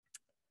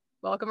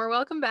Welcome or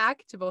welcome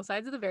back to Both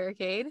Sides of the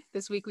Barricade.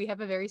 This week we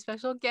have a very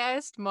special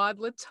guest, Maud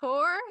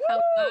Latour.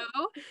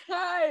 Hello.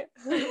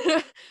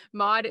 Hi.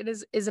 Maud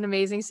is an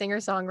amazing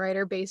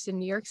singer-songwriter based in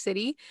New York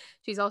City.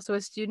 She's also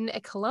a student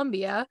at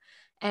Columbia,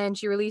 and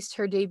she released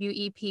her debut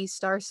EP,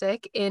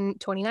 Starsick, in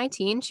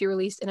 2019. She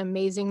released an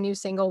amazing new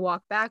single,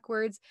 Walk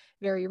Backwards,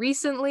 very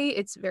recently.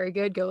 It's very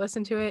good. Go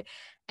listen to it.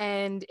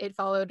 And it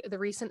followed the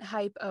recent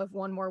hype of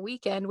One More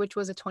Weekend, which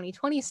was a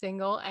 2020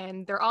 single,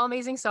 and they're all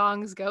amazing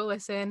songs. Go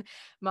listen.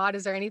 Maud,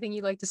 is there anything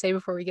you'd like to say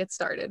before we get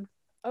started?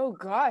 Oh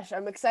gosh,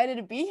 I'm excited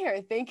to be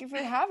here. Thank you for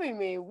having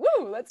me. Woo,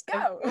 let's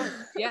go.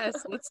 Yes,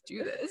 let's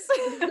do this.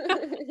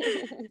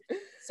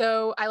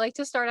 So I like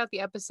to start out the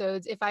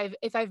episodes. If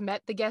I've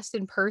met the guest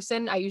in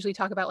person, I usually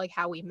talk about like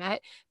how we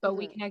met, but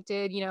we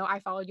connected, I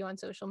followed you on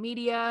social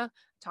media,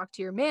 talked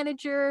to your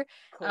manager,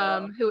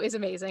 Cool. who is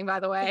amazing, by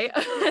the way.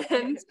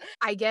 And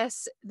I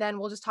guess then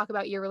we'll just talk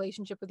about your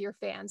relationship with your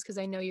fans, because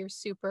I know you're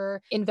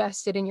super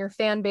invested in your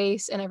fan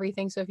base and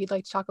everything. So if you'd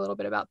like to talk a little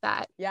bit about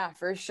that. Yeah,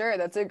 for sure.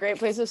 That's a great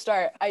place to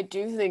start. I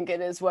do think it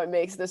is what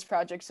makes this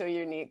project so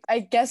unique. I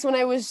guess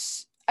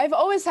I've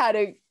always had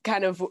a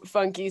kind of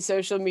funky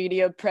social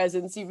media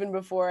presence even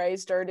before I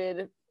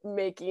started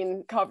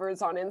making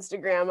covers on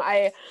Instagram.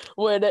 I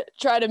would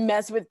try to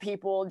mess with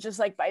people just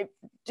like by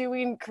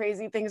doing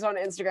crazy things on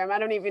Instagram. I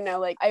don't even know.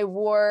 Like I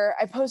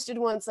posted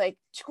once like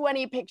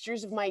 20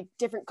 pictures of my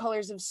different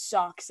colors of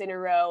socks in a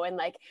row, and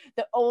like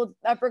the old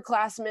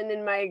upperclassmen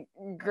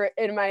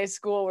in my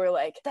school were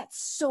like,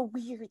 "That's so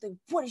weird. Like,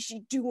 what is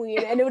she doing?"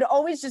 And it would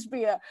always just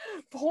be a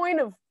point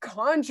of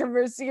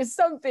controversy or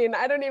something.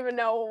 I don't even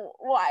know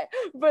why,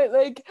 but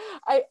like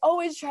I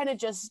always try to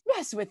just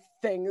mess with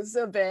things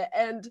a bit,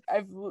 and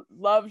I've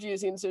loved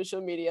using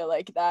social media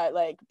like that,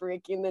 like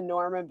breaking the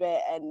norm a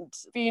bit and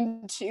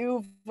being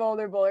too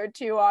vulnerable or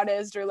too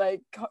honest or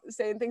like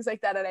saying things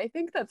like that. And I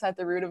think that's at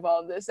the root of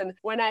all of this. And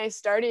when I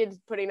started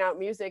putting out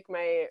music,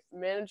 my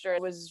manager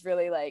was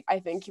really like, I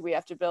think we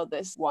have to build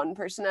this one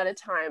person at a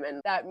time, and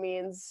that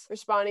means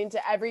responding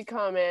to every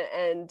comment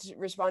and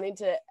responding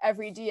to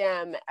every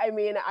DM. I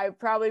mean, I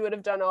probably would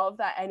have done all of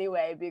that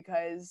anyway,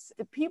 because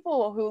the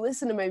people who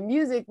listen to my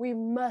music, we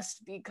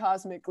must be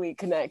cosmically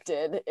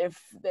connected if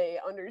they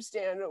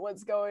understand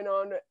what's going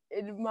on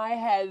in my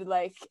head.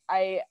 Like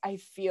I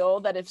feel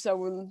that if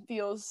someone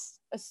feels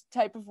a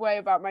type of way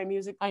about my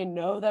music, I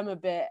know them a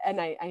bit, and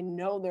I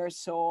know their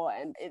soul,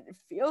 and it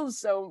feels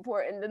so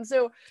important. And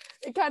so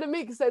it kind of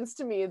makes sense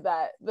to me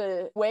that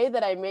the way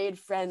that I made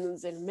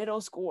friends in middle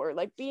school, or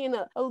like being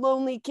a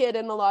lonely kid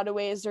in a lot of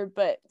ways,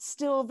 but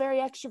still very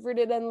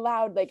extroverted and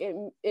loud, like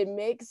it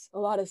makes a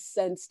lot of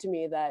sense to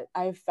me that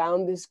I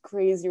found this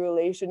crazy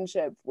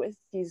relationship with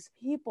these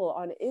people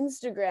on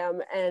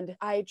Instagram, and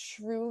I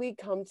truly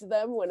come to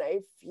them when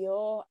I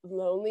feel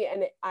lonely,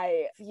 and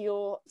I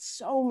feel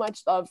so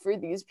much love for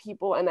these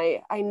people, and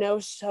I know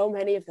so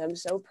many of them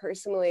so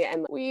personally,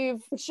 and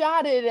we've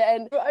chatted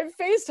and I've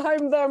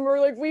FaceTimed them, or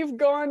like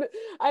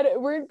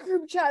we're in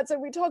group chats and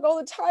we talk all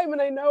the time,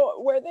 and I know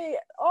where they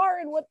are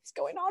and what's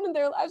going on in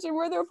their lives and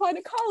where they're applying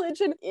to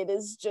college, and it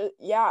is just,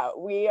 yeah,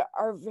 we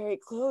are very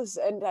close,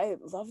 and I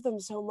love them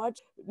so much.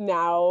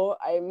 Now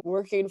I'm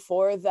working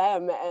for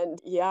them, and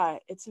yeah,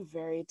 it's a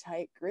very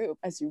tight group,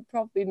 as you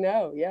probably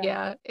know.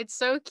 Yeah, it's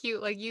so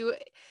cute. Like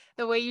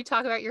the way you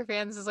talk about your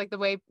fans is like the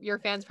way your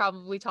fans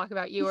probably talk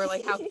about you, or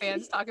like how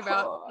fans talk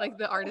about like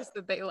the artists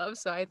that they love.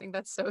 So I think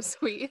that's so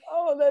sweet.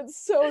 Oh,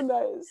 that's so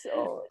nice.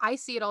 Oh. I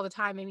see it all the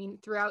time. I mean,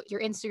 throughout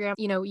your Instagram,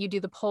 you do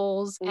the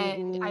polls,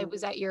 and I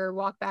was at your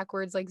Walk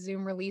Backwards like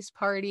Zoom release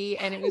party,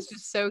 and it was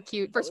just so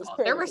cute. First of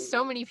all, there were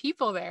so many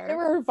people there. There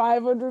were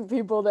 500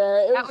 people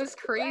there. That was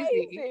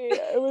crazy.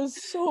 It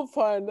was so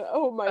fun.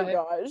 Oh my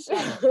gosh.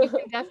 You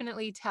can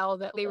definitely tell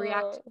that they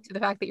react to the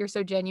fact that you're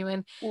so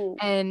genuine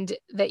and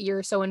that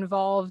you're so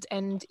involved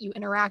and you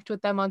interact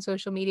with them on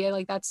social media.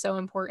 Like that's so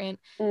important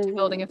to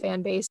building a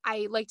fan base.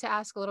 I like to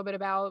ask a little bit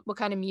about what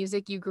kind of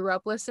music you grew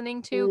up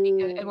listening to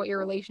and what your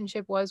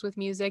relationship was with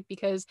music,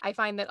 because I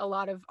find that a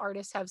lot of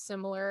artists have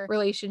similar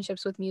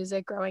relationships with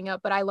music growing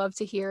up, but I love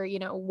to hear,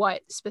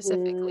 what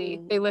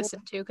specifically they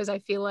listen to, because I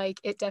feel like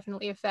it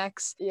definitely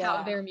affects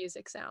how their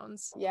music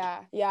sounds.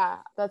 Yeah,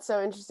 that's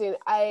so interesting.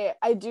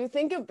 I do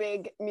think a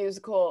big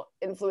musical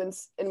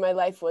influence in my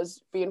life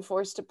was being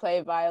forced to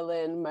play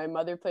violin. My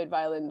mother played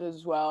violin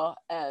as well,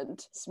 and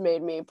it's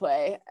made me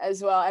play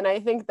as well. And I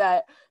think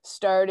that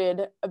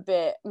started a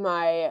bit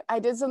I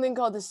did something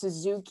called the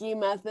Suzuki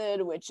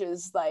method, which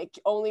is like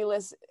only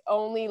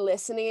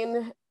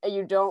listening.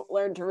 You don't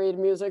learn to read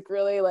music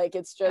really, like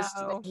it's just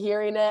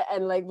hearing it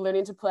and like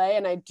learning to play.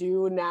 And I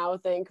do now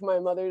thank my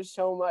mother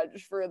so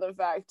much for the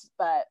fact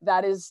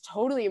that is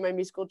totally my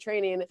musical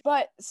training.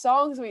 But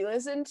songs we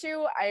listened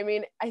to, I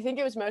mean, I think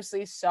it was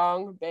mostly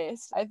song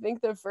based. I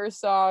think the first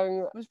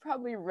song was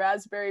probably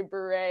Raspberry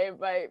Beret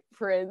by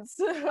Prince.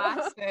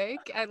 Classic.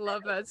 I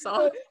love that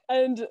song.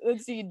 And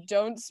let's see,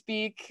 Don't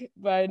Speak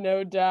by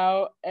No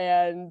Doubt.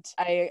 And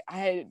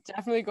I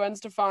definitely, Gwen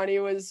Stefani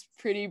was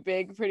pretty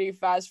big, pretty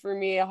fast for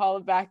me.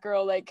 Hollaback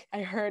Girl, like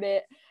I heard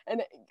it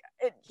and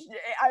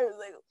I was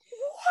like,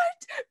 what?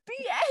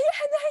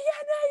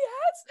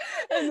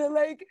 And then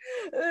like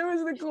it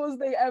was the coolest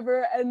thing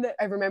ever. And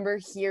I remember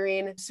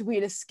hearing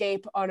Sweet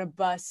Escape on a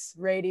bus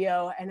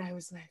radio, and I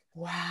was like,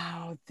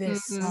 wow,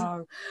 this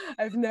song,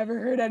 I've never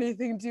heard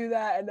anything do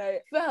that. And I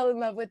fell in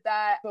love with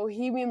that.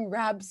 Bohemian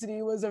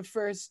Rhapsody was a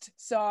first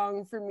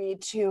song for me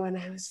too, and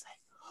I was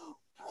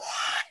like, what?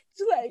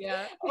 Like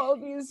all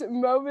these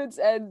moments,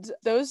 and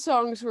those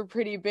songs were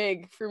pretty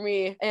big for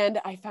me. And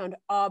I found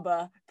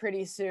ABBA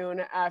pretty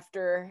soon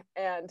after,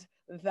 and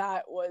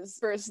that was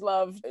first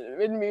love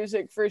in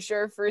music for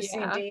sure. First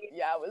CD,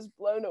 I was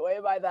blown away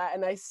by that.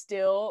 And I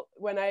still,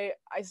 when I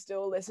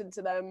still listen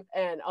to them,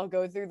 and I'll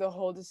go through the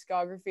whole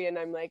discography, and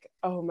I'm like,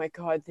 oh my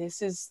god,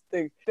 this is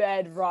the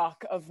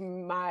bedrock of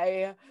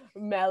my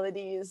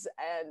melodies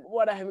and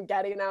what I'm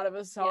getting out of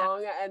a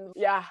song. And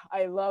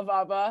I love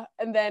ABBA.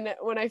 And then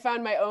when I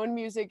found my own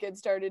music, it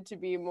started to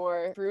be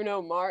more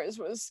Bruno Mars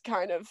was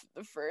kind of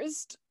the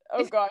first.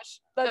 Oh gosh,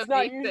 that's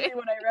not usually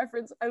what I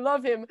reference. I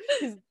love him.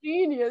 He's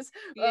genius.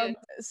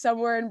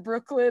 Somewhere in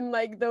Brooklyn,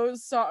 like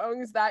those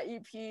songs, that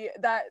EP,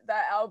 that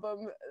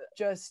album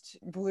just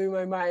blew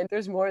my mind.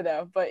 There's more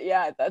though, but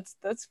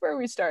that's where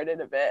we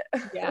started a bit.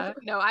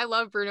 No, I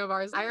love Bruno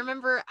Mars. I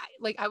remember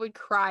I would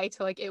cry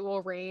to like It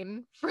Will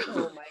Rain from,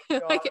 oh my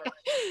god.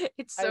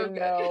 It's so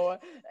good.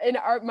 In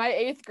my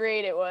 8th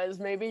grade it was,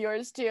 maybe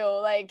yours too,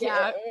 like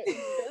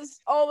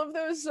just all of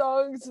those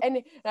songs.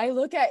 And I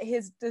look at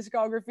his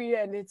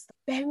discography, and it's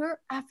banger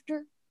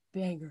after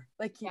banger.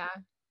 Like he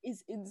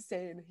is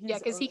insane.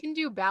 Because he can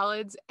do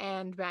ballads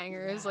and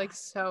bangers like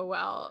so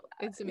well.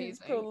 It's amazing. He's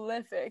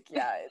prolific.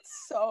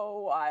 It's so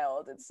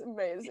wild. It's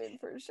amazing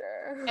for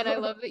sure. And I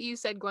love that you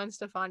said Gwen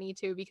Stefani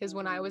too, because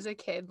when I was a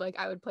kid, like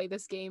I would play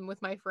this game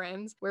with my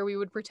friends where we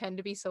would pretend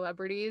to be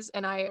celebrities,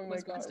 and I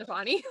was Gwen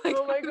Stefani.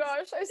 Oh my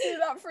gosh, I see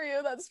that for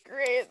you. That's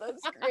great.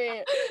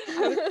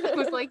 I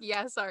was like,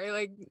 sorry,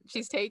 like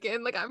she's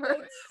taken, like I'm her.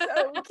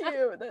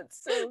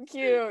 That's so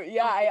cute.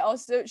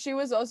 She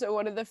was also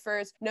one of the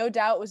first, no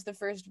doubt was the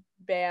first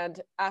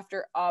band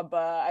after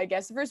ABBA, I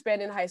guess the first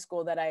band in high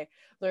school that I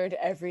learned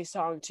every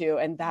song to,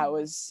 and that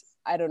was,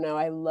 I don't know,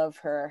 I love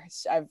her.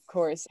 Of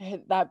course,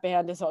 that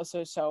band is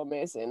also so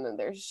amazing, and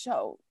they're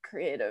so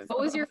creative.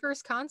 What was your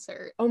first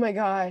concert? Oh my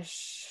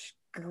gosh,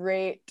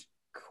 great.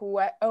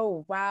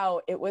 Oh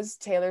wow, it was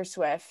Taylor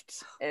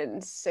Swift in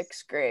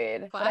 6th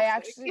grade.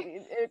 Classic.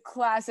 But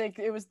classic.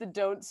 It was the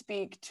Don't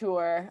Speak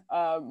tour,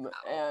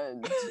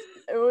 and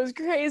it was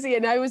crazy.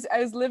 And I was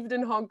lived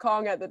in Hong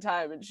Kong at the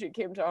time, and she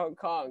came to Hong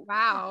Kong.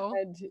 Wow.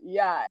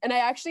 And I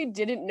actually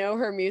didn't know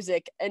her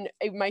music, and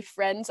my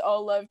friends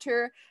all loved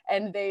her,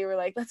 and they were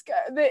like, let's go,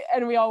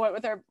 and we all went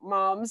with our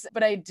moms,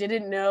 but I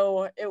didn't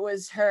know it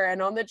was her.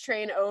 And on the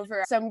train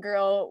over, some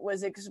girl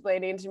was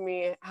explaining to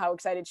me how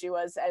excited she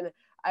was, and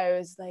I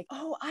was like,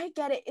 oh, I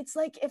get it. It's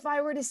like if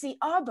I were to see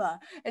ABBA.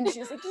 And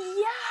she's like,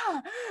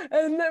 yeah.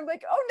 And I'm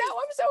like, oh, now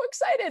I'm so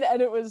excited.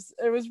 And it was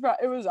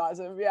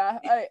awesome.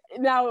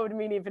 Now it would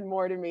mean even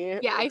more to me.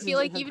 I feel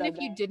like even if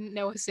you didn't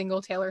know a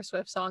single Taylor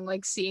Swift song,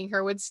 like seeing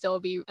her would still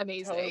be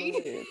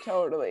amazing.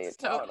 Totally.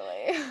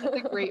 That's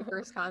a great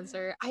first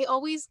concert. I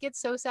always get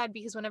so sad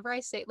because whenever I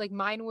say, like,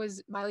 mine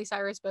was Miley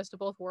Cyrus Best of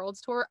Both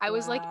Worlds tour, I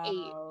was like 8,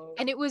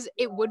 and it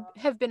would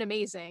have been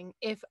amazing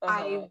if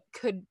I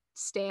could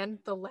stand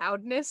the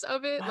loudness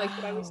of it, like,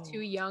 but I was too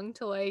young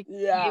to like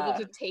be able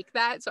to take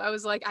that, so I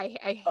was like,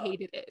 I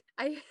hated it.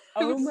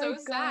 It was so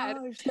sad.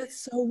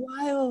 That's so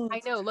wild.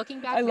 I know,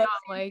 looking back now, I'm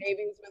like,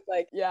 babies with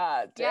like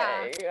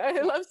dang.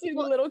 I love seeing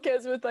the little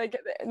kids with like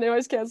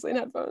noise canceling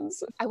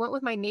headphones. I went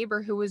with my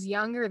neighbor who was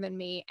younger than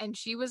me, and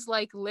she was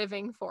like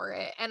living for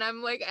it, and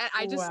I'm like,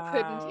 I just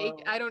couldn't take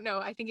it. I don't know,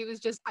 I think it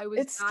was just I was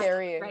not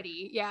scary.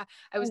 ready.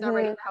 I was not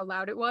ready for how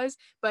loud it was.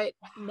 But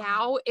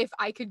now if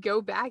I could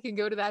go back and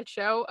go to that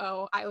show,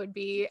 I would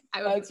be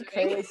That's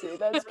crazy.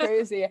 That's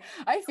crazy.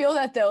 I feel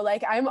that though,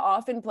 like I'm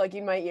often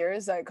plugging my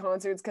ears at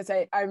concerts because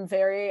I'm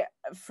very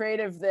afraid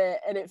of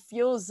and it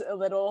feels a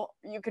little,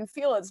 you can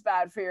feel it's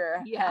bad for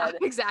your head.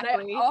 Exactly.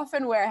 And I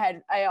often wear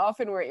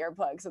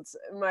earplugs. It's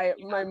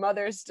my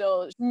mother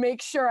still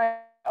makes sure I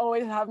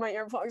always have my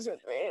earplugs with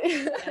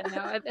me.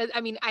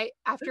 I mean,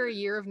 after a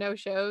year of no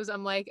shows,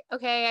 I'm like,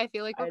 okay, I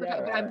feel like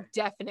but I'm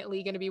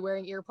definitely going to be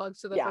wearing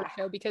earplugs to the first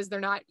show because they're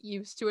not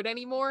used to it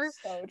anymore.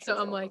 So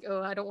I'm like,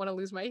 oh, I don't want to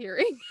lose my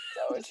hearing.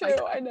 So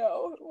true. I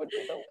know.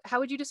 How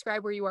would you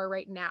describe where you are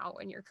right now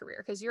in your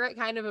career? Because you're at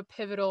kind of a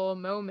pivotal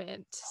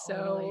moment.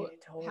 So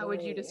how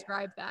would you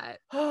describe that?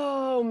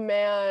 Oh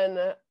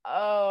man.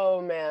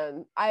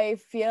 I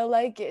feel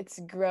like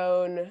it's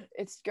grown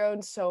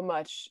so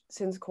much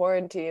since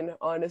quarantine,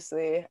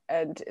 honestly,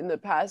 and in the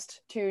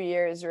past 2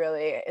 years,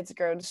 really, it's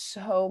grown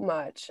so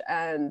much.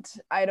 And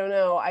I don't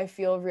know, I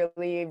feel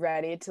really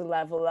ready to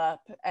level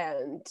up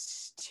and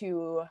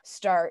to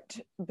start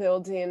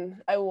building.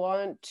 I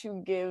want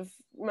to give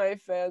my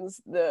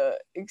fans the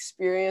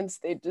experience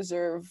they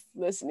deserve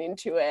listening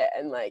to it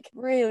and like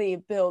really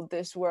build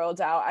this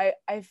world out.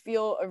 I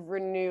feel a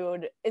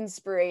renewed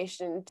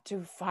inspiration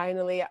to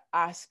finally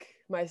ask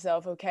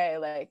myself, okay,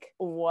 like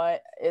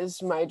what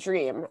is my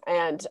dream?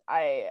 And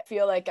I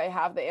feel like I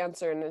have the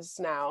answer in this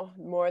now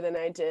more than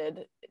I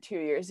did 2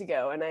 years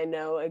ago. And I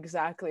know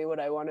exactly what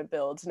I want to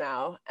build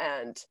now.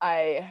 And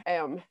I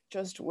am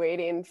just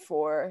waiting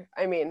for,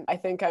 I mean, I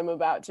think I'm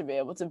about to be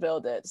able to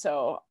build it.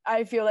 So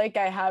I feel like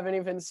I haven't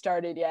even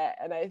started yet.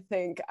 And I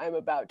think I'm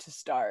about to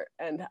start.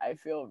 And I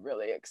feel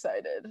really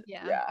excited.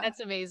 Yeah.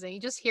 That's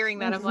amazing. Just hearing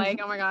that, I'm like,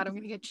 oh my God, I'm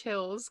going to get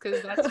chills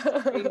because that's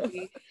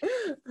crazy.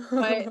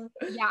 But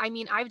yeah, I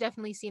mean, I've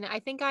definitely seen it. I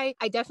think I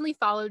definitely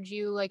followed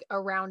you like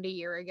around a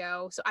year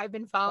ago. So I've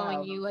been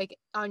following you like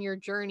on your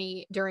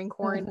journey during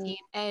quarantine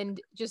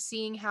and just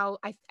seeing how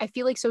I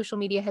feel like social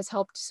media has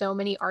helped so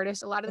many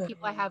artists. A lot of the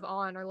people I have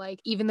on are like,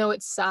 even though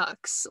it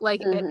sucks,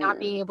 like not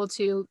being able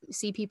to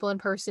see people in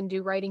person,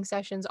 do writing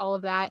sessions, all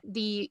of that,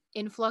 the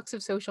influx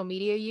of social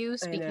media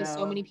use because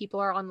so many people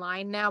are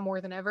online now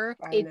more than ever.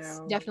 It's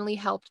definitely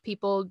helped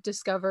people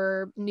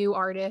discover new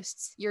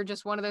artists. You're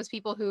just one of those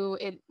people who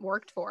it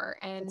worked for.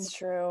 And it's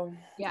true.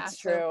 Yeah. It's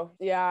true.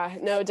 Yeah,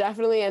 no,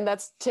 definitely. And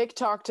that's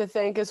TikTok to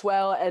thank as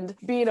well. And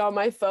being on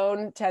my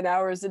phone 10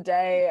 hours a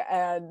day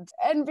and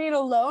being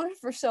alone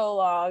for so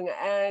long.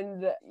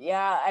 And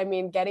yeah, I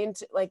mean, getting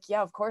to like,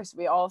 yeah, of course,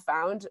 we all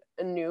found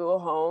a new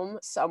home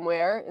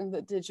somewhere in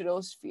the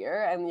digital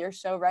sphere. And you're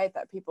so right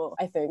that people,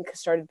 I think,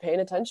 started paying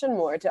attention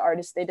more to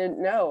artists they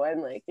didn't know.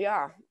 And like,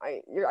 yeah,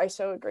 I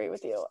so agree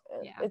with you.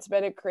 It's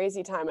been a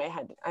crazy time. I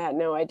had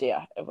no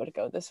idea it would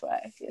go this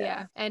way.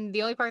 Yeah. And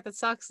the only part that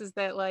sucks is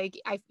that like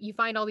you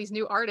find all these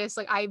new artists.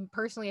 Like I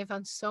personally have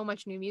found so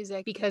much new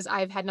music because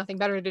I've had nothing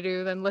better to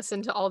do than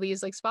listen to all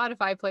these like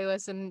Spotify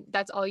playlists, and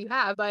that's all you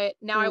have. But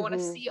now I want to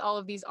see all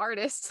of these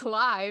artists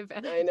live,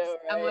 and I know,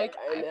 right? I'm like,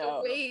 I have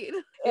to wait.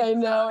 I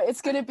know.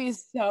 It's gonna be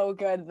so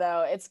good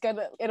though.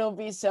 It'll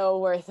be so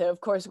worth it.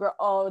 Of course, we're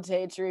all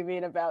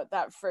daydreaming about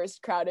that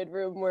first crowded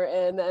room we're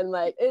in, and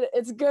like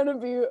it's gonna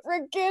be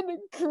freaking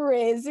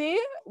crazy.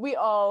 We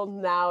all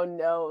now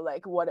know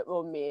like what it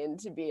will mean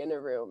to be in a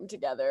room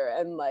together,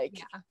 and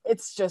like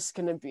it's just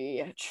gonna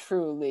be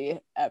truly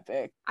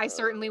epic. I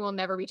certainly will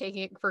never be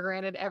taking it for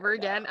granted ever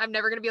again. I'm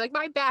never gonna be like,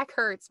 my back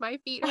hurts, my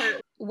feet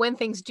hurt. When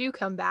things do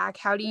come back,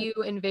 how do you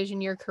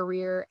envision your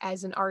career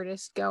as an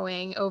artist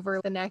going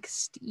over the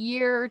next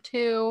year or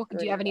two?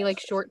 Do you have any like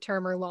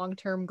short-term or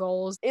long-term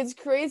goals? It's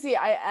crazy.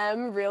 I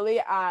am really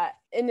at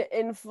an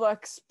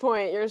influx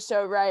point. You're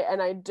so right.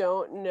 And I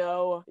don't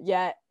know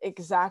yet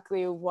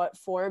exactly what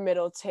form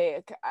it'll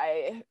take.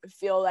 I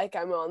feel like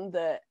I'm on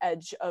the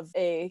edge of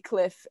a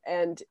cliff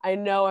and I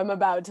know I'm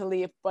about to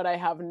leap, but I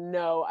have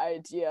no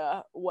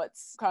idea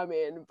what's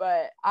coming.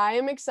 But I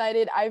am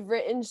excited. I've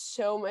written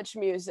so much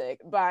music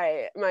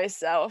by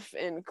myself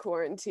in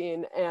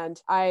quarantine,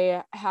 and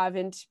I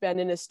haven't been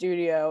in a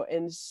studio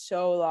in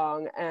so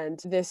long. And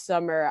this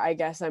summer, I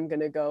guess I'm going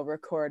to go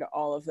record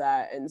all of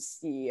that and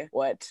see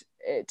what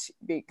it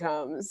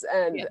becomes.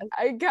 And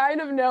I kind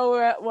of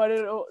know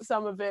what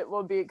some of it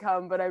will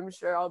become, but I'm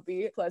sure I'll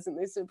be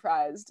pleasantly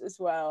surprised as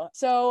well.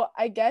 So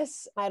I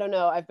guess, I don't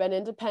know, I've been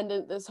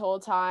independent this whole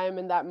time,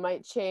 and that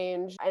might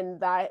change. And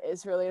that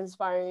is really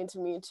inspiring to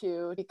me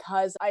too,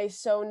 because I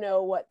so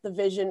know what the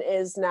vision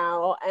is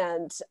now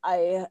and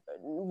I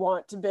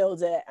want to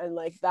build it. And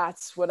like,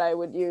 that's what I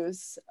would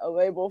use a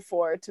label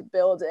for, to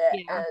build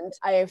it. And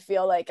I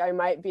feel like I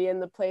might be in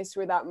the place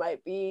where that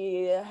might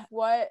be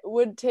what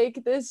would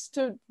take this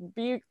to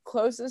be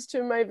closest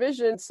to my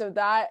vision. So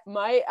that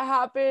might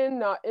happen,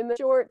 not in the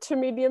short to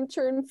medium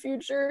term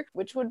future,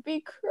 which would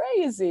be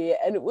crazy.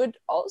 And it would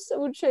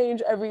also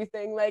change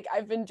everything. Like,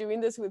 I've been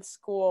doing this with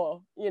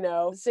school,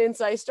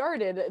 since I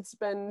started. It's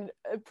been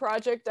a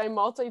project I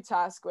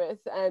multitask with,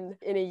 and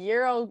in a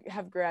year I'll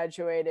have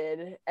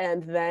graduated,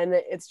 and then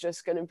it's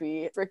just gonna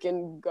be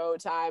freaking go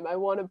time. I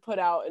want to put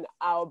out an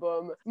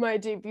album, my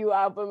debut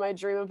album. I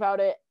dream about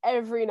it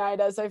every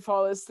night as I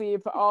fall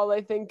asleep. All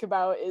I think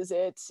about is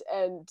it,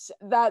 and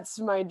that's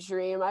my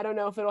dream. I don't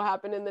know if it'll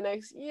happen in the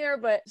next year,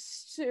 but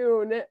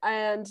soon.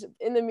 And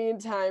in the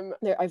meantime,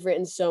 I've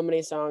written so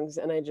many songs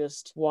and I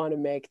just want to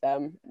make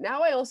them.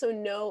 Now I also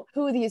know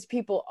who these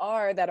people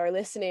are that are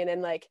listening,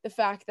 and like the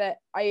fact that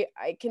I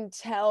can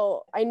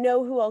tell, I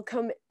know who I'll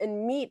come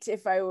and meet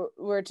if I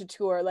were to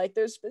tour. Like,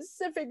 there's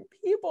specific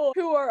people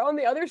who are on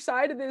the other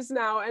side of this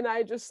now, and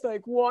I just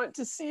like want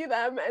to see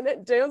them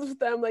and dance with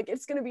them. Like,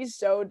 it's gonna be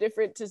so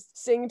different to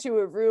sing to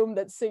a room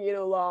that's singing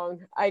along.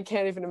 I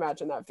can't even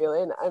imagine that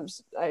feeling.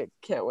 I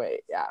can't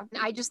wait. Yeah.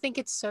 I just think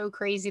it's so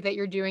crazy that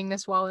you're doing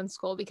this while in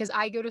school, because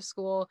I go to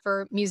school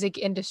for music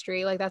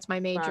industry. Like, that's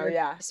my major. Wow,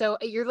 yeah. So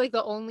you're like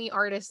the only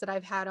artist that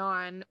I've had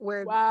on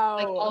where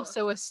like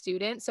also a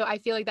student. So I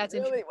feel like that's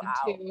interesting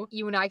too.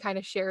 You and I kind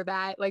of share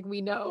that. Like,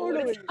 we know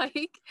what it's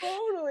like.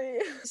 Totally.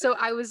 So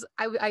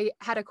I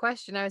had a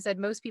question. I said,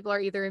 most people are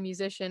either a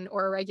musician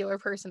or a regular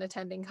person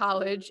attending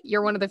college.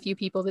 You're one of the few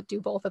people that do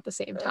both at the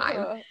same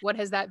time. What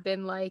has that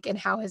been like, and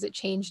how has it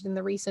changed in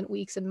the recent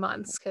weeks weeks and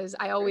months, because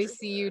I always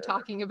see you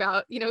talking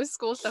about, you know,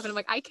 school stuff, and I'm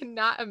like, I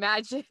cannot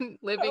imagine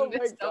living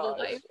this double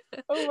life.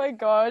 Oh my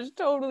gosh,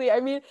 totally. I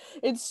mean,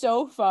 it's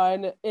so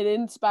fun. It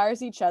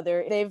inspires each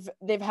other.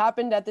 They've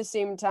happened at the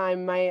same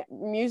time. My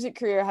music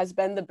career has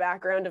been the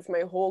background of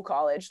my whole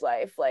college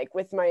life. Like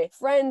with my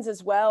friends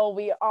as well,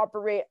 we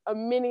operate a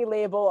mini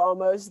label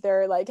almost.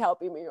 They're like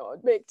helping me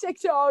make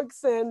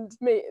TikToks, and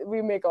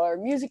we make all our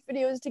music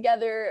videos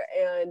together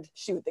and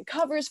shoot the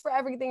covers for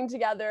everything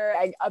together.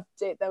 I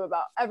update them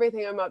about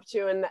everything I'm up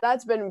to, and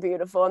that's been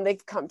beautiful. And they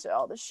come to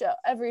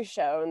every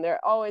show, and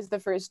they're always the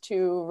first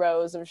 2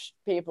 rows of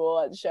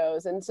people at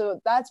shows. And so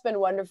that's been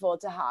wonderful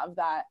to have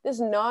this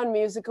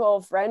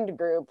non-musical friend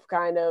group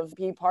kind of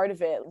be part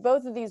of it.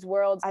 Both of these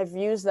worlds, I've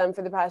used them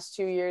for the past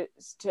 2 years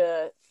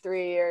to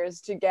 3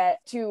 years to get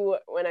to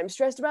when I'm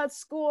stressed about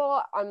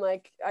school. I'm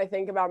like, I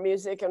think about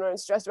music, and when I'm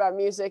stressed about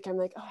music, I'm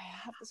like, oh,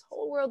 I have this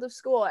whole world of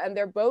school, and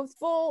they're both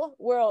full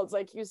worlds,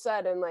 like you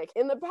said. And like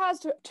in the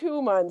past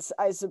 2 months,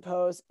 I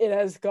suppose it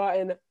has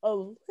gotten a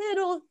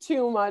little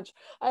too much.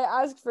 I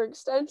asked for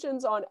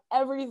extensions on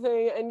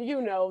everything, and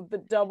you know, the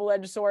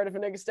double-edged sword of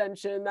an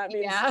extension, that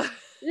means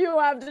you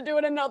have to do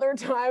it another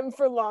time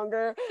for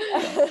longer.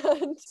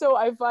 And so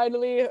I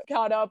finally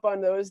caught up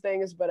on those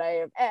things,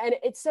 and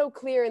it's so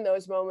clear in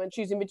those moments,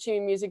 choosing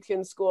between music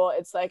and school.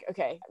 It's like,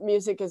 okay,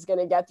 music is going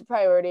to get the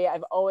priority.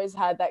 I've always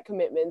had that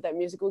commitment that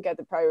music will get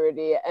the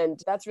priority, and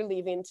that's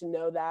relieving to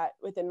know that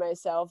within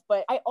myself.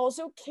 But I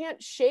also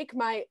can't shake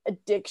my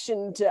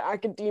addiction to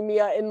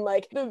academia, and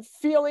like the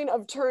feeling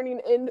of turning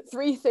in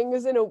 3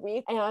 things in a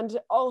week and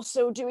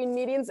also doing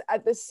meetings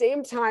at the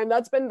same time.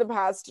 That's been the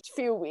past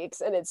few weeks,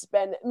 and it's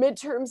been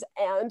midterms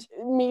and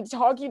me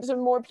talking to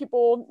more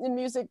people in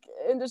music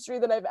industry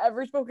than I've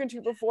ever spoken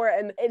to before,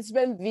 and it's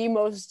been the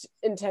most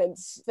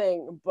intense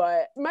thing,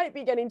 but might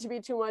be getting to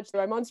be too much.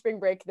 I'm on spring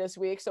break this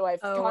week, so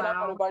I've caught up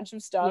on a bunch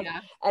of stuff,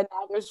 and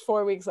now there's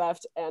 4 weeks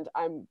left, and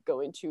I'm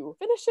going to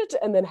finish it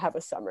and then have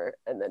a summer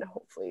and then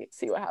hopefully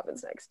see what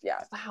happens next.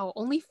 Wow,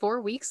 only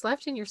 4 weeks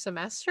left in your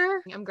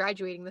semester? I'm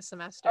graduating this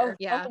semester.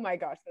 Oh my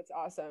gosh, that's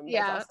awesome.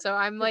 So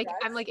I'm like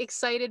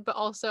excited, but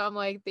also I'm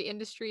like, the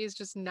industry is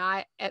just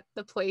not at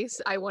the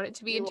place I want it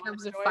to be in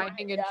terms of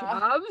finding a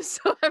job.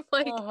 So I'm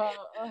like,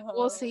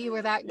 we'll see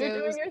where that goes. You're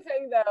doing your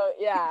thing though.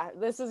 Yeah,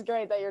 this is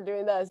great that you're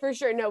doing this. For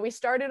sure. No, we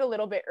started a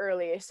little bit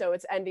early, so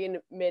it's ending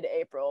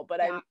mid-April, but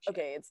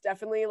it's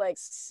definitely like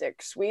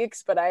 6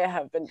 weeks, but I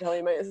have been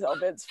telling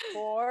myself it's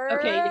 4.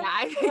 Okay, yeah,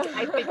 I think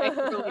I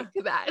can relate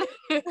to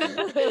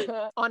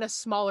that. On a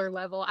smaller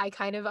level, I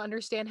kind of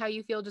understand how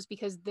you feel, just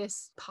because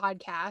this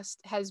podcast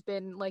has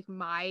been like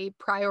my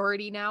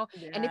priority now,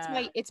 and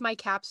it's my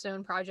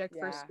capstone project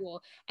for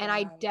school, and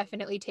I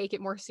definitely take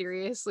it more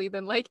seriously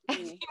than like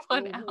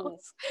anyone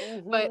else.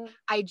 But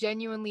I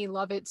genuinely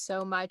love it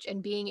so much,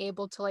 and being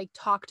able to like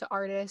talk to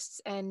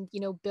artists and, you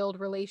know, build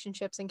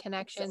relationships and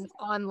connections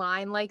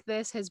online like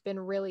this has been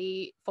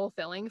really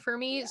fulfilling for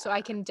me. So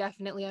I can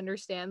definitely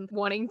understand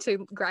wanting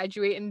to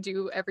graduate and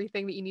do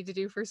everything that you need to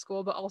do for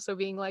school, but also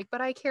being like,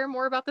 but I care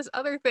more about this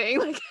other thing.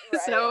 Like,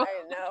 so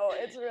I know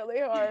it's really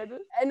hard.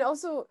 And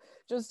also,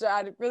 just to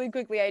add really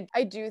quickly,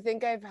 I do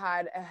think I've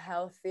had a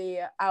healthy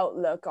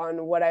outlook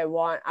on what I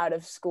want out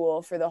of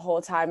school for the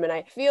whole time. And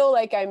I feel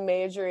like I'm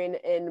majoring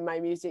in my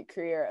music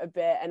career a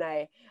bit. And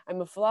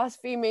I'm a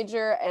philosophy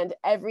major, and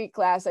every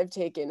class I've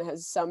taken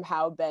has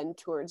somehow been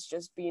towards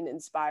just being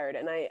inspired.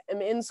 And I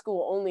am in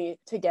school only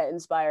to get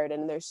inspired.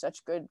 And there's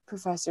such good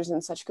professors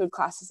and such good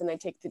classes, and I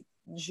take the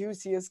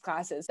juiciest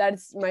classes.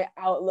 That's my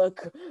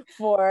outlook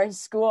for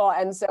school,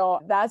 and so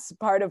that's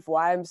part of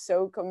why I'm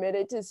so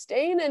committed to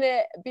staying in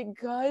it,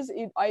 because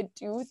I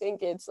do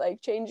think it's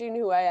like changing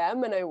who I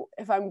am, and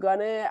if I'm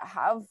gonna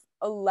have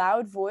a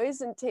loud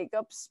voice and take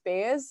up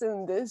space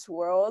in this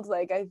world,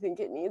 like I think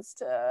it needs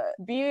to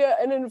be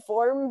an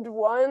informed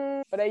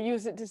one, but I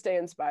use it to stay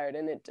inspired,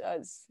 and it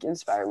does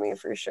inspire me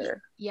for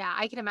sure. Yeah,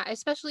 I can imagine,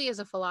 especially as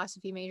a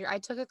philosophy major. I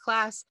took a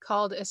class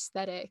called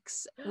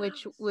aesthetics,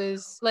 which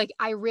was like,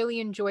 I really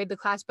enjoyed the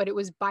class, but it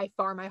was by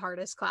far my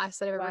hardest class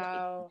that I've ever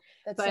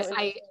taken. But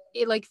so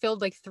it like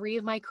filled like 3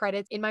 of my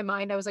credits. In my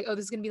mind, I was like, oh,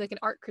 this is gonna be like an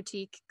art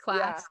critique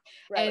class.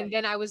 And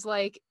then I was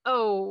like,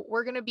 oh,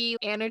 we're gonna be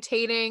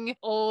annotating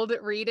old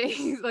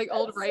readings, like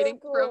old writing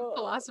from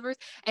philosophers.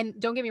 And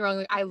don't get me wrong,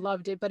 like, I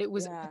loved it, but it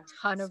was a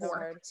ton of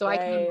work. So I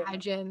can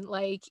imagine,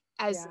 like,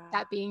 as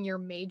that being your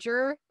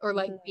major, or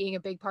like being a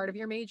big part of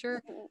your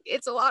major,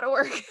 it's a lot of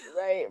work.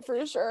 Right,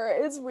 for sure.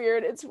 It's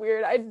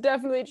weird. I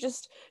definitely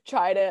just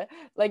try to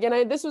like,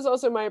 and this was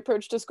also my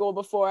approach to school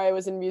before I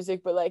was in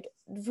music, but like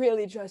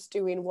really just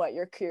doing what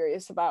you're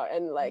curious about,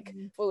 and like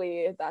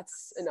fully,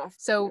 that's enough.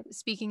 So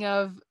speaking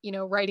of, you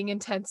know, writing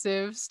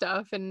intensive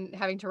stuff and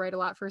having to write a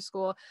lot for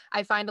school,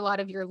 I find a lot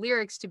of your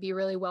lyrics to be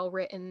really well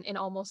written in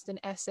almost an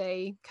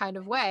essay kind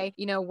of way,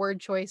 you know, word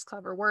choice,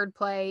 clever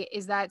wordplay.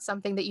 Is that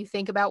something that you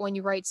think about when when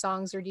you write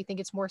songs, or do you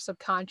think it's more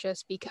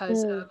subconscious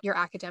because of your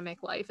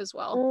academic life as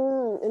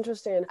well?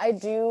 Interesting. I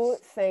do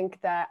think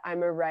that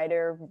I'm a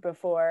writer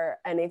before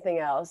anything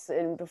else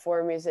and before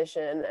a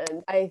musician.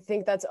 And I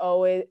think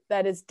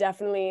that is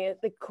definitely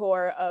the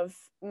core of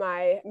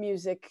my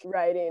music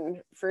writing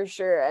for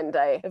sure. And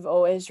I have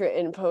always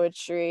written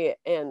poetry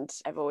and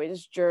I've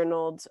always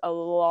journaled a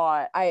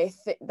lot. I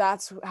think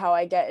that's how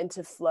I get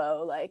into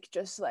flow, like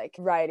just like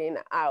writing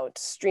out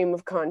stream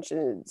of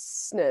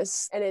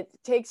consciousness. And it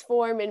takes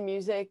form in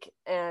music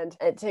and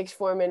it takes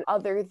form in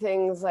other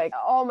things. Like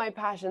all my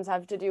passions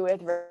have to do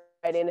with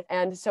writing.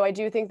 And so I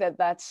do think that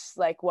that's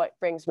like what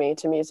brings me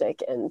to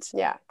music. And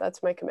yeah,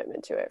 that's my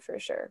commitment to it for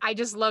sure. I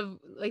just love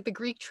like the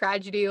Greek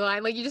tragedy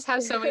line. Like you just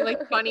have so many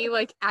like funny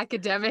like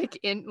academic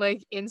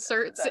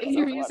inserts in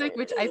your music,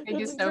 which I think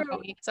is so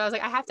funny. So I was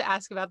like, I have to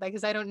ask about that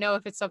because I don't know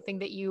if it's something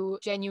that you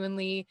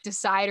genuinely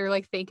decide or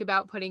like think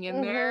about putting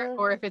in there,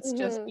 or if it's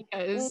just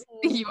because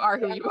you are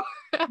who you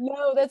are.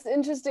 No, that's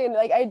interesting.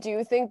 Like I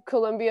do think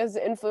Columbia's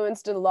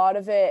influenced a lot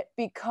of it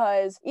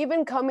because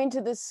even coming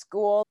to this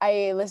school,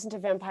 I listened to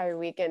Vampire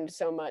Weekend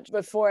so much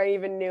before I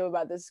even knew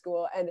about this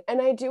school.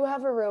 And I do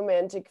have a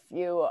romantic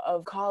view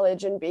of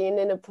college and being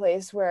in a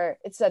place where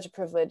it's such a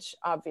privilege,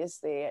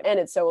 obviously, and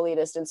it's so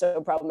elitist and so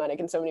problematic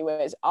in so many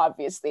ways,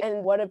 obviously.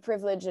 And what a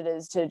privilege it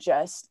is to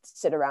just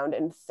sit around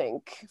and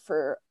think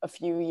for a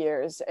few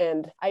years.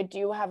 And I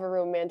do have a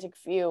romantic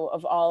view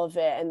of all of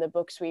it and the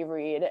books we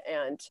read.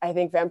 And I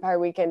think Vampire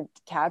Weekend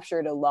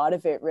captured a lot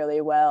of it really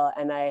well.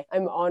 And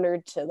I'm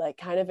honored to like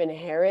kind of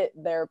inherit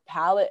their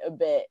palette a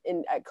bit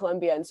at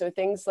Columbia. And so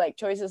things like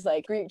choices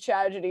like Greek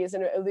tragedies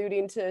and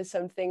alluding to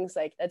some things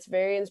like that's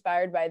very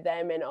inspired by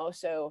them. And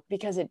also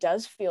because it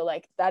does feel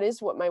like that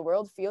is what my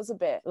world feels a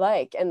bit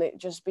like. And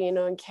just being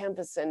on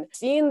campus and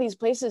seeing these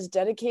places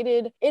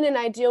dedicated in an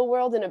ideal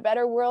world, in a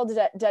better world,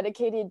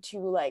 dedicated to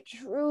like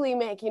truly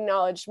making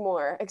knowledge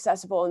more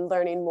accessible and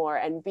learning more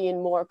and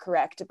being more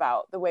correct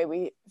about the way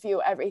we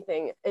view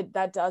everything.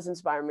 That does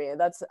inspire me.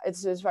 It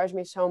inspires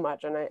me so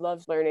much. And I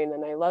love learning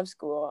and I love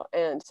school.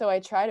 And so I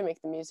try to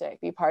make the music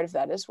be part of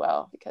that as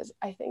well, because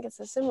I think it's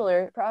a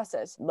similar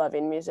process.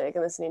 Loving music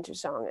and listening to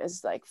song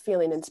is like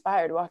feeling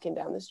inspired walking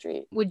down the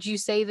street. Would you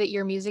say that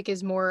your music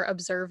is more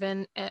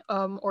observant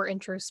or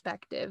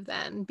introspective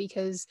then?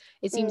 Because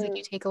it seems like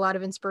you take a lot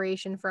of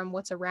inspiration from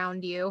what's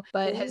around you,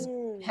 but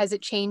has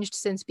it changed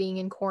since being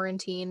in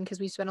quarantine because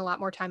we spent a lot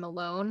more time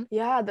alone?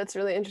 Yeah, that's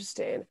really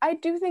interesting. I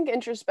do think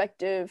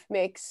introspective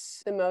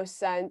makes the most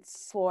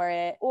sense for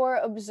it, or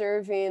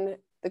observing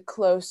the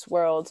close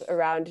world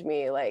around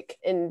me, like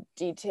in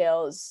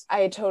details.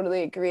 I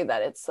totally agree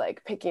that it's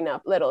like picking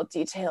up little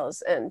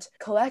details and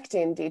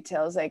collecting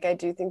details. Like I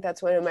do think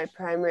that's one of my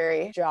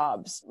primary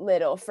jobs,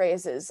 little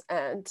phrases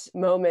and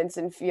moments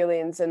and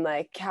feelings and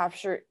like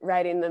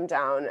writing them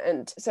down.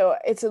 And so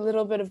it's a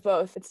little bit of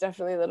both. It's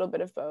definitely a little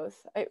bit of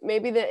both.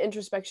 Maybe the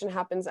introspection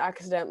happens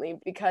accidentally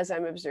because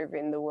I'm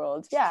observing the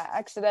world. Yeah,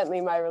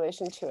 accidentally my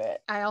relation to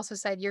it. I also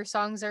said your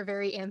songs are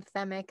very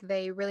anthemic.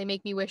 They really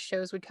make me wish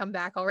shows would come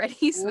back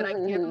already so that I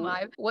can hear them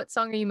live. What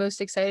song are you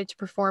most excited to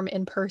perform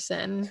in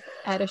person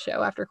at a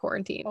show after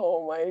quarantine?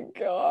 Oh my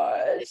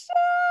gosh.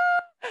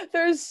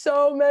 There's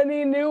so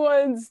many new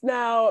ones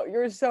now.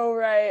 You're so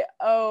right.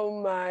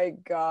 Oh my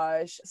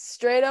gosh.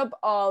 Straight up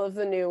all of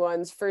the new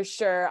ones for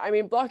sure. I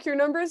mean, Block Your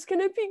Number is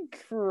gonna be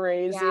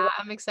crazy. Yeah,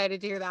 I'm excited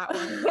to hear that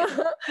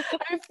one.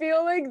 I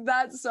feel like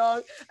that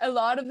song, a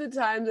lot of the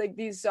times, like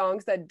these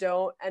songs that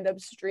don't end up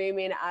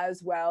streaming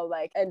as well,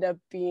 like end up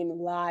being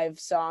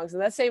live songs.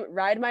 And that same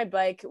Ride My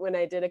Bike, when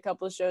I did a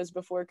couple of shows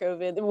before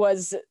COVID, it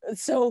was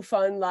so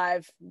fun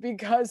live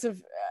because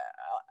of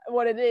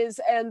what it is.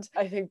 And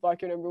I think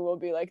Block Your Number will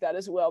be like that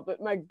as well.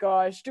 But my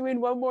gosh, doing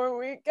one more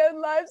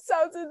weekend live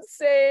sounds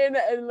insane.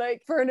 And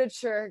like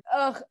Furniture,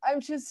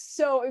 I'm just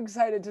so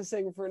excited to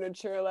sing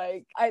Furniture.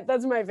 Like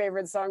that's my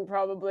favorite song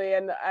probably.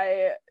 And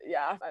I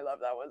love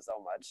that one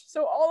so much.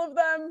 So all of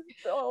them.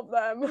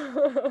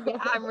 Yeah,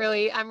 I'm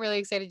really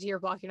excited to hear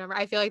Block Your Number.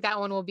 I feel like that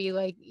one will be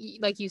like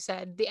you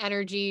said, the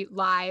energy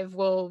live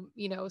will,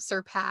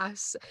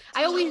 surpass.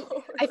 I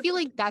feel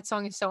like that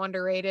song is so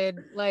underrated.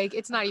 Like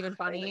it's not even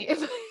funny.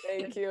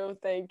 Thank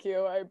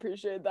you. I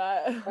appreciate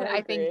that. But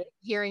I think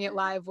hearing it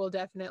live will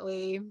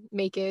definitely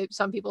make it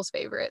some people's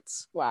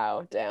favorites.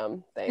 Wow,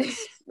 damn.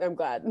 Thanks. I'm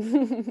glad.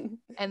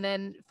 And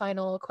then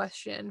final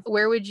question.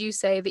 Where would you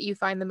say that you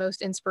find the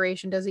most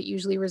inspiration? Does it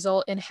usually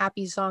result in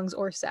happy songs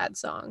or sad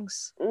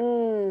songs?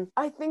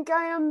 I think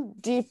I am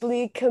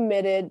deeply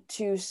committed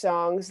to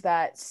songs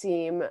that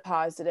seem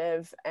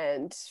positive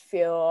and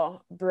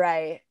feel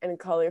bright and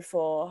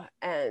colorful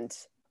and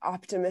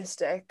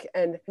optimistic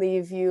and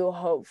leave you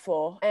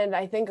hopeful. And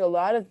I think a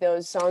lot of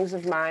those songs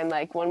of mine,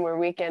 like One More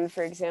Weekend,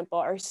 for example,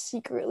 are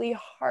secretly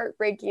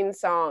heartbreaking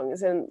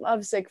songs. And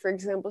Lovesick, for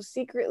example,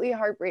 secretly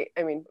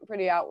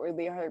pretty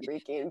outwardly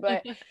heartbreaking.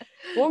 But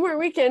One More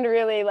Weekend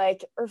really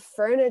or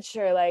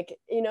Furniture,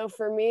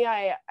 for me,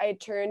 I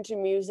turn to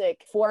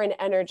music for an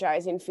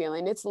energizing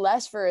feeling. It's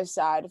less for a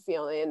sad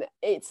feeling.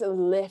 It's a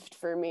lift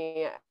for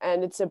me,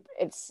 and it's a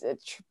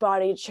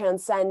body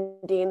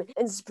transcending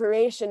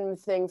inspiration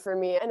thing for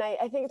me. And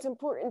I think it's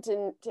important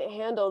to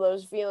handle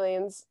those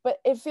feelings, but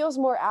it feels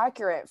more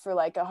accurate for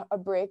a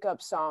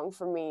breakup song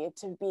for me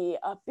to be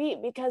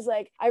upbeat, because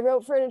I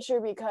wrote Furniture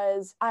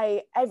because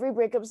every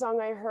breakup song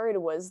I heard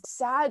was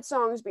sad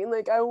songs being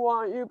I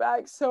want you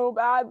back so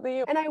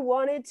badly, and I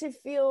wanted to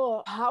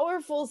feel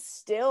powerful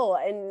still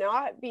and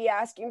not be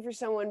asking for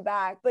someone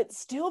back, but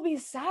still be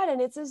sad.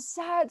 And it's a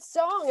sad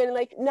song,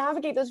 and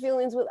navigate those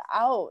feelings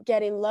without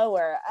getting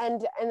lower.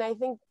 And I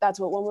think that's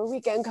what One More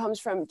Weekend comes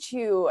from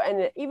too.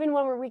 And even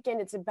One More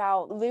Weekend, it's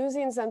about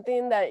losing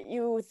something that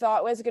you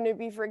thought was going to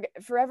be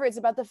forever. It's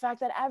about the fact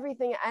that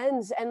everything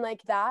ends, and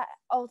that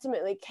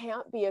ultimately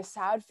can't be a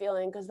sad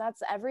feeling, because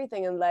that's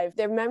everything in life.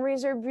 Their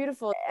memories are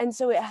beautiful, and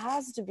so it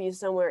has to be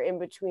somewhere in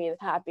between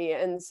happy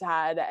and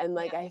sad. And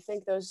I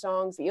think those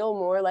songs feel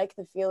more like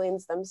the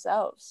feelings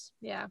themselves.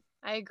 Yeah,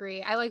 I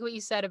agree. I like what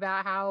you said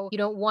about how you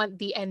don't want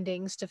the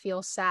endings to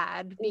feel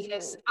sad,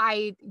 because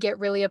I get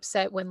really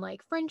upset when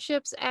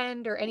friendships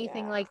end or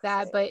anything like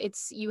that, but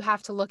you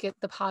have to look at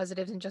the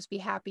positives and just be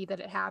happy that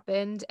it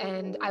happened.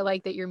 And I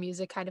like that your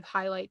music kind of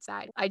highlights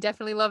that. I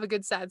definitely love a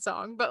good sad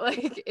song, but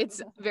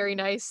it's very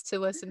nice to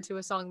listen to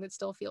a song that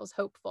still feels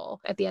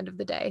hopeful at the end of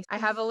the day. I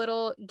have a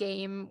little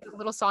game, a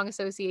little song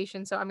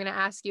association. So I'm going to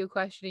ask you a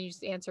question and you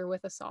just answer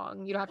with a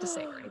song. You don't have to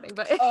sing or anything,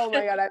 but oh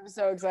my God, I'm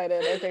so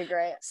excited. Okay,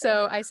 great.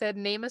 So I said,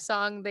 name a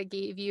song that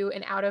gave you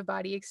an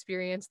out-of-body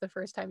experience the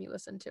first time you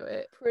listened to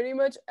it. Pretty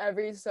much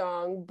every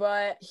song,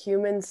 but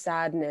Human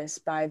Sadness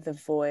by The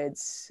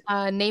Voids.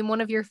 Name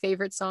one of your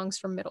favorite songs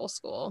from middle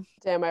school.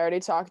 Damn, I already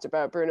talked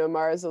about Bruno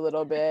Mars a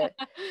little bit.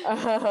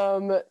 That's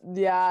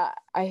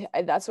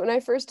when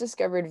I first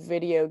discovered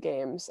video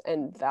games,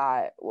 and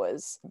that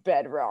was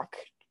bedrock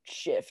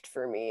shift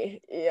for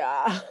me.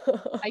 Yeah.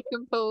 I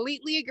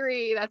completely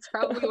agree. That's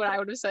probably what I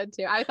would have said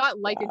too. I thought a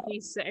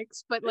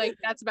G6, but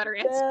that's a better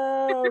answer.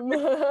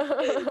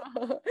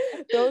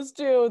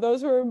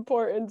 Those were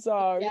important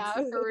songs. Yeah,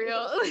 for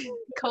real.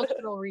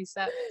 Cultural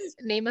resets.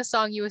 Name a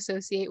song you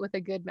associate with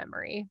a good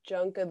memory.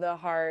 Junk of the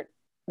Heart,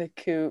 The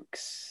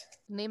Kooks.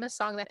 Name a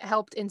song that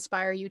helped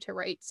inspire you to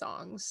write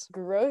songs.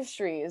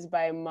 Groceries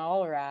by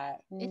Mallrat.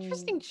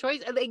 Interesting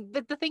choice.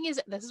 The thing is,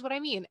 this is what I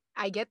mean.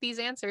 I get these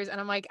answers and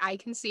I'm I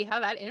can see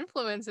how that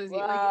influences you.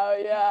 Wow,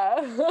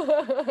 yeah.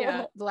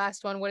 Yeah. The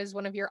last one, what is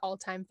one of your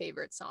all-time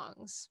favorite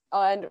songs?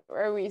 And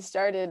where we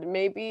started,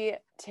 maybe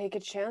Take a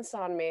Chance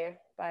on Me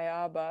by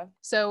ABBA.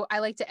 So I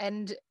like to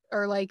end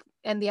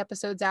the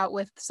episodes out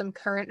with some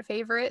current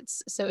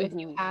favorites. So if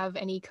you have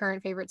any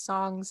current favorite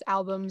songs,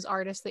 albums,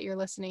 artists that you're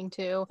listening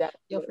to,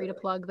 feel free to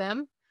plug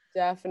them.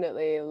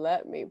 Definitely.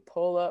 Let me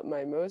pull up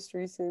my most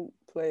recent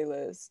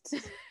playlist.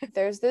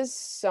 There's this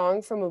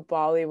song from a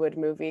Bollywood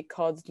movie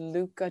called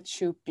Luka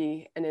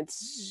Chupi, and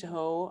it's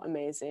so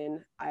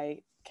amazing. I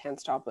can't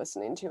stop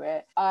listening to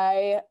it.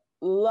 I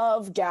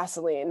love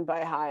Gasoline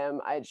by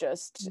Haim. I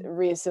just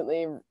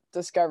recently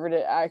discovered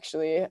it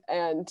actually,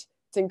 and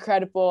it's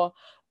incredible.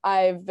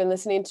 I've been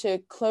listening to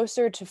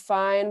Closer to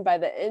Fine by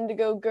the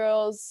Indigo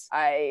Girls.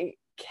 I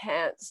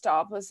can't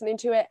stop listening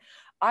to it.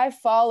 I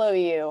Follow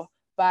You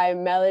by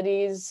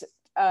Melodies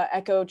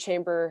Echo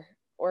Chamber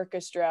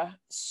Orchestra.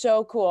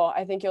 So cool.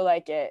 I think you'll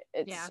like it.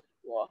 It's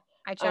cool.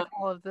 I check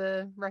all of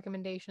the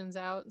recommendations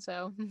out,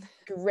 so.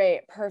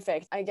 Great,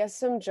 perfect. I guess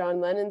some John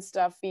Lennon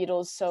stuff,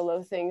 Beatles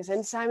solo things,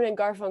 and Simon and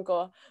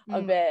Garfunkel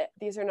a bit.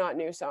 These are not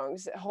new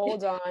songs.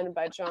 Hold On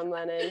by John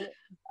Lennon.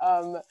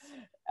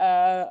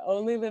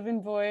 Only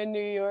Living Boy in New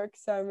York,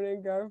 Simon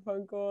and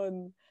Garfunkel,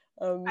 and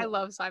I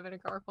love Simon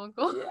and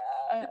Garfunkel.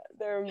 Yeah,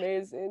 they're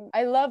amazing.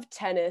 I love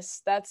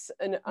Tennis. That's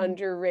an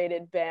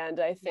underrated band.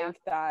 I think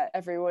that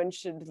everyone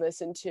should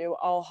listen to.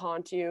 I'll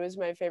Haunt You is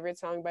my favorite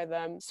song by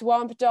them.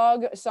 Swamp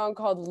Dogg, a song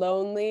called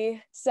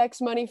Lonely.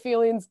 Sex, Money,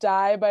 Feelings,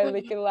 Die by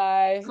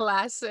Lickilai.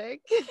 Classic.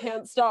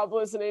 Can't stop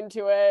listening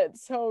to it.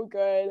 It's so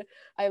good.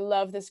 I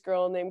love this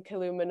girl named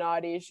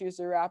Killuminati. She's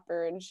a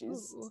rapper, and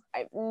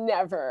I've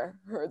never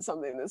heard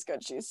something this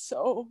good. She's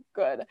so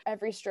good.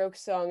 Every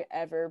Strokes song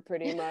ever,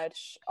 pretty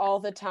much. All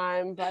the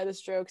Time by the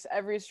Strokes.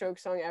 Every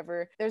Strokes song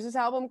ever. There's this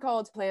album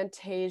called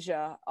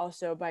Plantasia,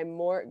 also by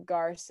Mort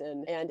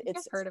Garson, and I've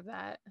heard of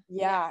that.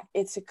 Yeah,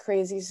 it's a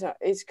crazy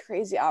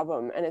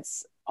album, and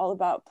it's all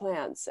about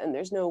plants, and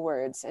there's no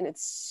words, and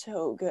it's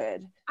so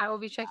good. I will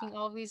be checking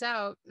all of these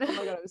out. Oh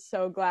my God, I'm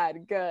so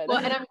glad. Good. Well,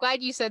 and I'm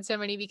glad you said so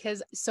many,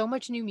 because so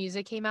much new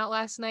music came out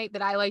last night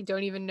that I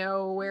don't even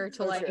know where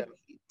to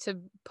to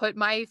put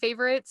my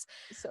favorites.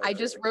 So I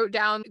just wrote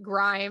down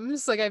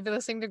Grimes. Like I've been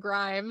listening to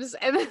Grimes.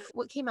 And then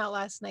what came out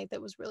last night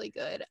that was really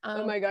good?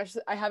 Oh my gosh,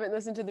 I haven't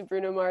listened to the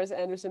Bruno Mars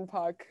Anderson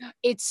 .Paak.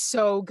 It's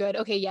so good.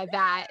 Okay, yeah,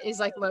 that is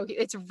like Loki.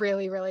 It's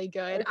really, really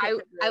good. Okay,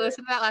 I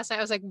listened to that last night.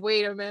 I was like,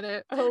 wait a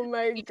minute. Oh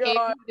my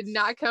god. Did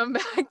not come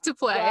back to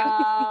play.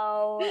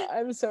 Wow.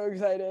 I'm so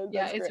excited.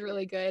 Yeah, it's great.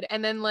 Really good.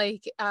 And then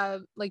like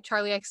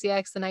Charlie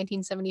XCX, the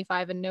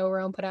 1975 and No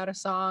Rome put out a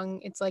song.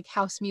 It's like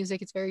house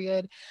music. It's very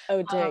good.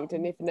 Oh dang,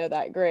 didn't even know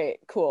that. Great.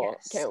 Cool.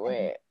 Yes. Can't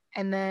wait.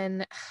 And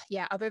then,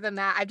 yeah, other than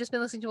that, I've just been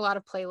listening to a lot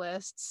of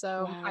playlists.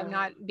 So wow. I'm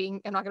not going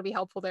to be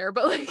helpful there,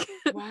 but like.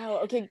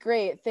 Wow. Okay,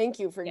 great. Thank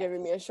you for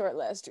giving me a short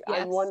list.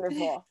 Yes. I'm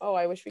wonderful. Oh,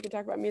 I wish we could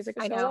talk about music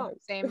for so long.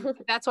 Same.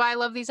 That's why I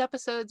love these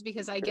episodes,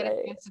 because I get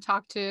a chance to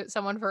talk to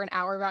someone for an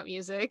hour about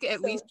music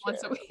at least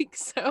once a week.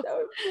 So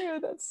true.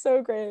 That's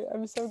so great.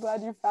 I'm so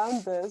glad you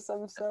found this.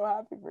 I'm so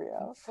happy for you.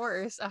 Of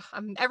course.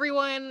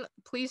 Everyone,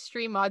 please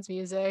stream Maud's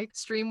music.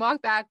 Stream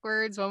Walk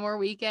Backwards, One More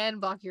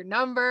Weekend, Block Your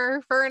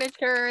Number,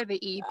 Furniture, the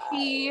EP.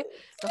 The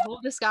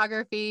whole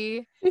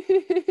discography.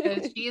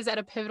 She is at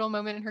a pivotal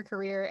moment in her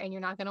career, and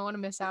you're not going to want to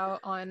miss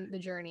out on the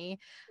journey.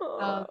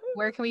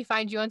 Where can we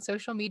find you on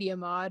social media,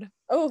 Maud?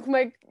 Oh,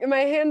 my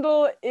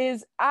handle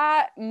is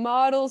at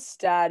Model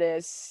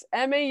Status,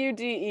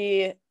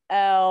 MAUDELSTATUS.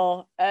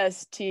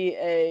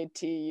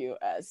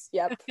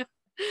 Yep.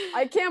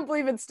 I can't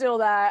believe it's still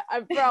that.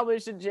 I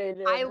probably should change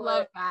it. I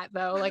love that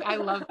though. Like I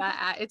love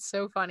that. It's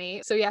so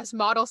funny. So yes,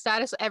 Model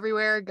Status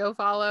everywhere. Go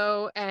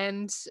follow.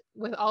 And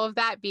with all of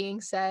that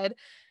being said,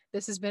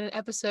 this has been an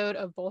episode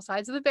of Both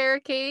Sides of the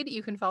Barricade.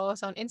 You can follow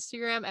us on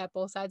Instagram at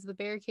Both Sides of the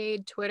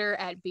Barricade, Twitter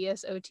at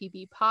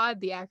BSOTB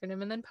Pod, the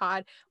acronym and then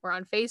pod. We're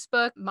on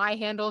Facebook. My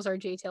handles are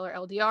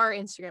JTaylorLDR,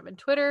 Instagram and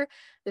Twitter.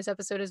 This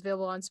episode is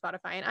available on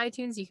Spotify and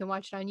iTunes. You can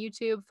watch it on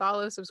YouTube.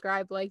 Follow,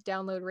 subscribe, like,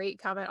 download, rate,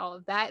 comment, all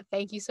of that.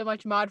 Thank you so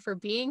much, Maud, for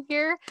being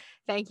here.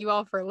 Thank you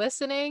all for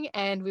listening,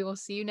 and we will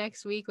see you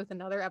next week with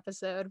another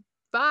episode.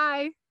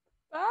 Bye.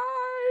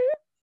 Bye.